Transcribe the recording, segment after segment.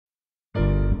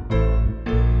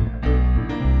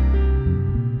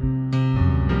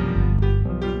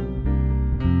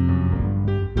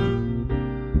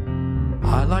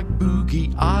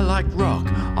boogie, I like rock,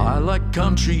 I like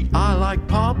country, I like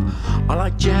pop, I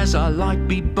like jazz, I like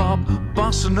bebop,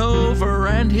 bossa nova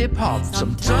and hip hop.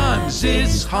 Sometimes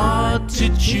it's hard to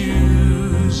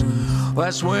choose.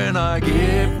 That's when I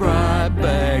get right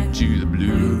back to the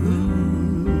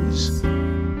blues.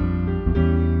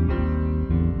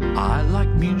 I like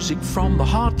music from the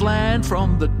heartland,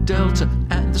 from the delta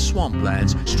and the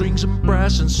swamplands, strings and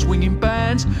brass and swinging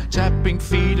bands, tapping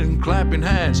feet and clapping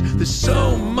hands. There's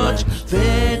so much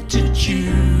there to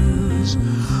choose.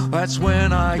 That's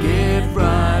when I get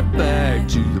right back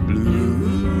to the blues.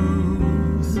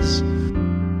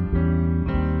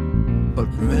 But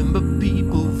remember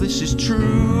people, this is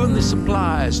true, and this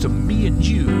applies to me and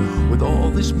you. With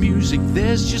all this music,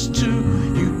 there's just two.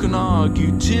 You can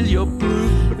argue till you're blue,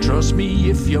 but trust me,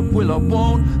 if you will or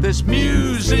won't, there's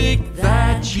music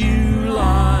that you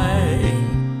like,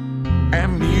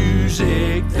 and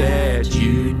music that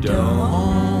you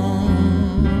don't.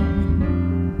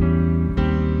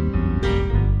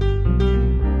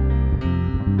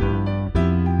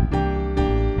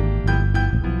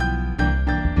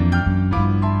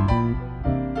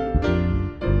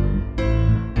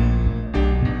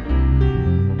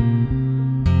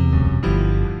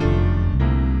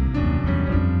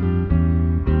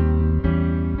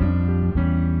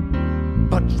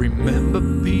 Remember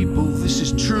people, this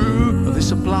is true,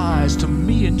 this applies to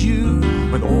me and you.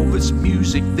 With all this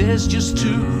music, there's just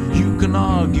two. You can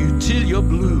argue till you're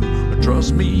blue, but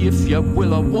trust me, if you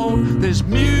will or won't, there's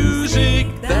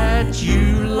music that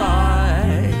you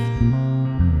like,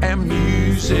 and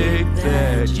music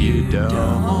that you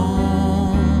don't.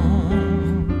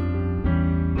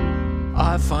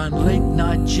 I find late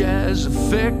night jazz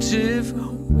effective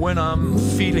when I'm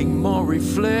feeling more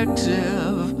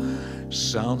reflective.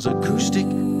 Sounds acoustic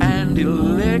and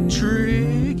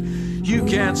electric. You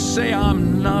can't say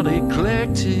I'm not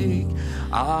eclectic.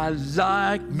 I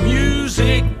like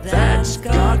music that's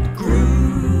got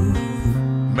groove,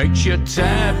 makes you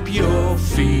tap your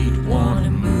feet,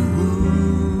 wanna move.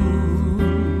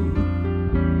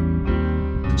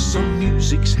 Some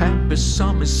music's happy,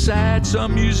 some is sad.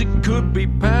 Some music could be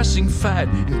passing fad,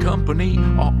 in company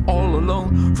or all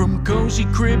alone, from cozy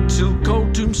crib till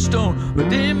cold tombstone.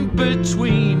 But in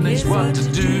between is what to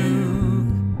do.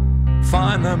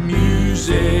 Find the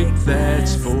music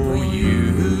that's for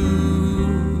you.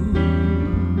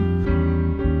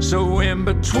 So in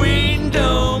between,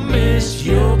 don't miss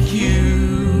your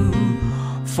cue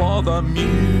for the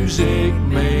music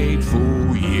made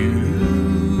for you.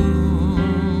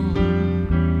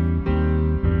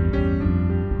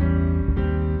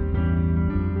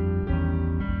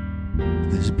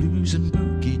 There's blues and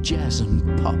boogie, jazz and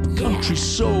pop, country,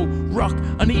 soul, rock,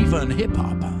 and even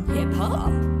hip-hop.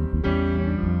 Hip-hop?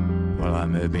 Well, I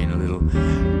may have been a little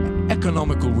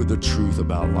economical with the truth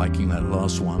about liking that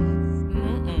last one.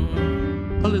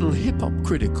 A little hip-hop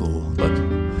critical, but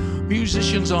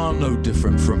musicians are no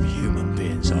different from human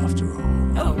beings after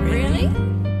all. Oh, really?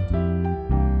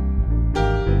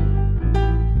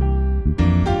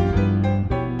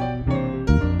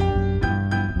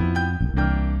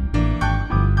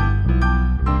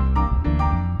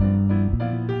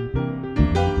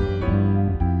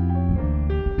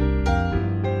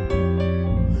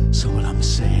 So what I'm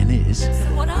saying is...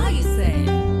 So what are you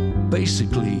saying?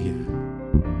 Basically,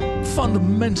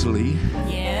 fundamentally...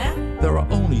 Yeah? There are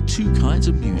only two kinds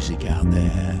of music out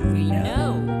there. We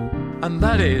know. And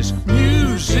that is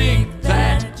music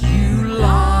that you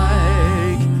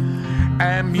like,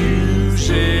 and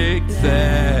music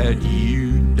that you